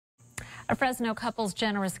A Fresno couple's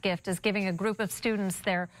generous gift is giving a group of students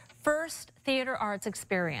their first theater arts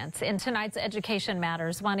experience. In tonight's Education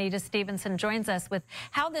Matters, Juanita Stevenson joins us with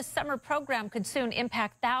how this summer program could soon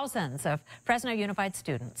impact thousands of Fresno Unified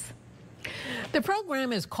students. The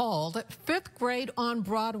program is called 5th Grade on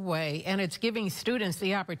Broadway, and it's giving students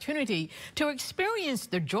the opportunity to experience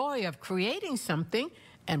the joy of creating something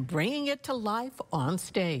and bringing it to life on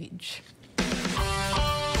stage.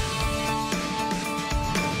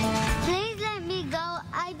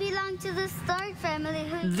 I belong to the Stark family.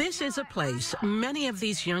 This is a place many of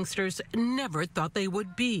these youngsters never thought they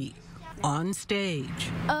would be, on stage.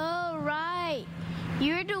 Oh, right.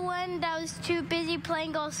 You're the one that was too busy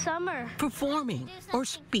playing all summer. Performing, or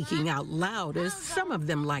speaking out loud, as some of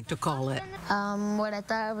them like to call it. What I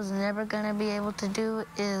thought I was never going to be able to do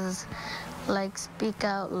is, speak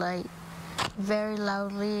out, very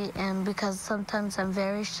loudly, and because sometimes I'm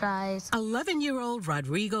very shy. 11-year-old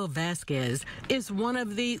Rodrigo Vasquez is one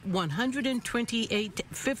of the 128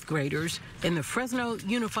 fifth graders in the Fresno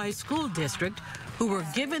Unified School District who were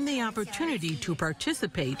given the opportunity to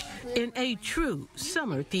participate in a true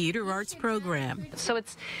summer theater arts program. So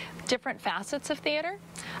it's different facets of theater,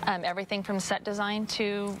 everything from set design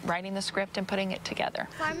to writing the script and putting it together.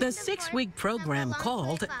 The 6-week program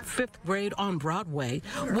called 5th Grade on Broadway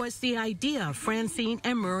was the idea of Francine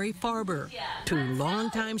and Murray Farber, two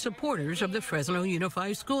longtime supporters of the Fresno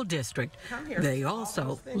Unified School District. They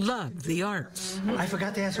also love the arts. I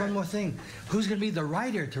forgot to ask one more thing. Who's going to be the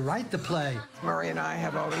writer to write the play? Murray and I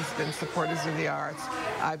have always been supporters of the arts.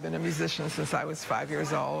 I've been a musician since I was 5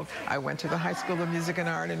 years old. I went to the High School of Music and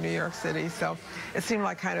Art in New York City, so it seemed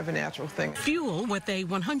like kind of a natural thing. Fuel with a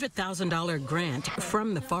 $100,000 grant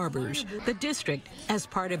from the Farbers, the district, as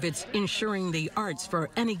part of its Ensuring the Arts for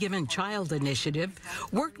Any Given Child initiative,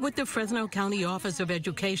 worked with the Fresno County Office of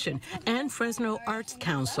Education and Fresno Arts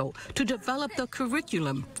Council to develop the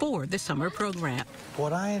curriculum for the summer program.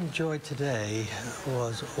 What I enjoyed today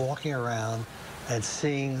was walking around and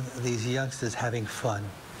seeing these youngsters having fun,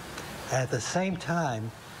 and at the same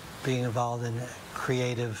time being involved in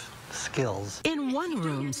creative skills. In one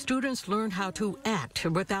room, students learned how to act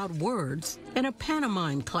without words in a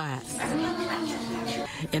pantomime class.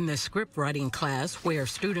 In the script writing class, where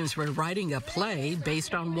students were writing a play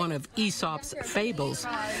based on one of Aesop's fables,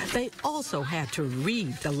 they also had to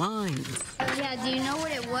read the lines. Yeah, do you know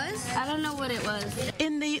what it was? I don't know what it was.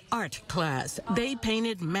 In the art class, they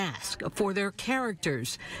painted masks for their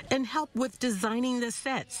characters and helped with designing the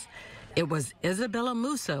sets. It was Isabella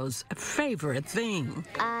Musso's favorite thing.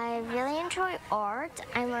 I really enjoy art.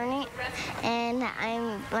 I'm learning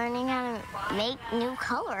how to make new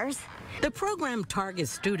colors. The program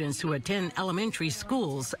targets students who attend elementary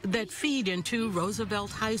schools that feed into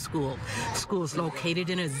Roosevelt High School, schools located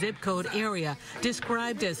in a zip code area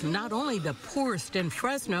described as not only the poorest in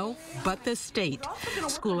Fresno, but the state.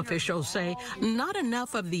 School officials say not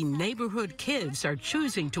enough of the neighborhood kids are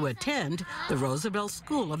choosing to attend the Roosevelt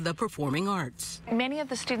School of the Performing Arts. Many of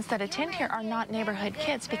the students that attend here are not neighborhood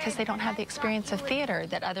kids because they don't have the experience of theater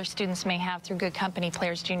that other students may have through Good Company,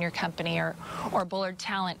 Players Junior Company, or Bullard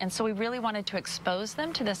Talent. And so we really wanted to expose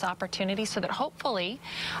them to this opportunity so that hopefully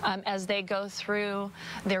as they go through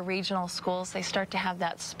their regional schools, they start to have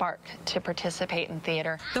that spark to participate in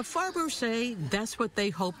theater. The Farbers say that's what they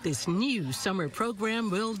hope this new summer program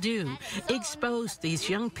will do, expose these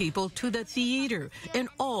young people to the theater and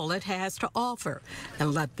all it has to offer,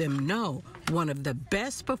 and let them know one of the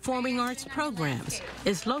best performing arts programs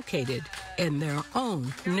is located in their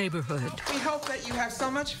own neighborhood. We hope that you have so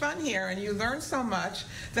much fun here and you learn so much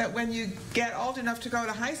that when you get old enough to go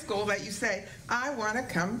to high school that you say, I want to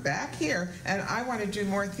come back here and I want to do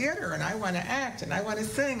more theater and I want to act and I want to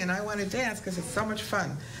sing and I want to dance because it's so much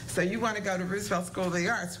fun. So you want to go to Roosevelt School of the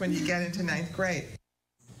Arts when you get into 9th grade.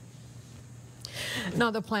 Now,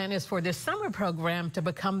 the plan is for this summer program to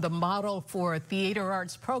become the model for a theater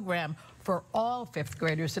arts program for all 5th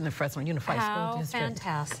graders in the Fresno Unified School District. How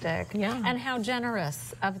fantastic. Yeah. And how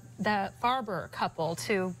generous of the Farber couple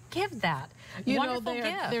to give that. You wonderful know,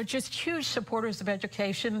 gift. they're just huge supporters of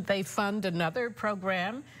education. They fund another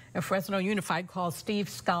program at Fresno Unified called Steve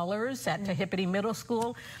Scholars at Tehipity Middle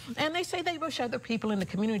School. And they say they wish other people in the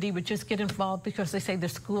community would just get involved because they say the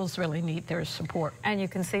schools really need their support. And you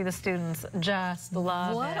can see the students just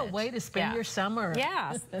love it. What a way to spend your summer.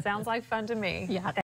 Yes, sounds like fun to me. Yeah.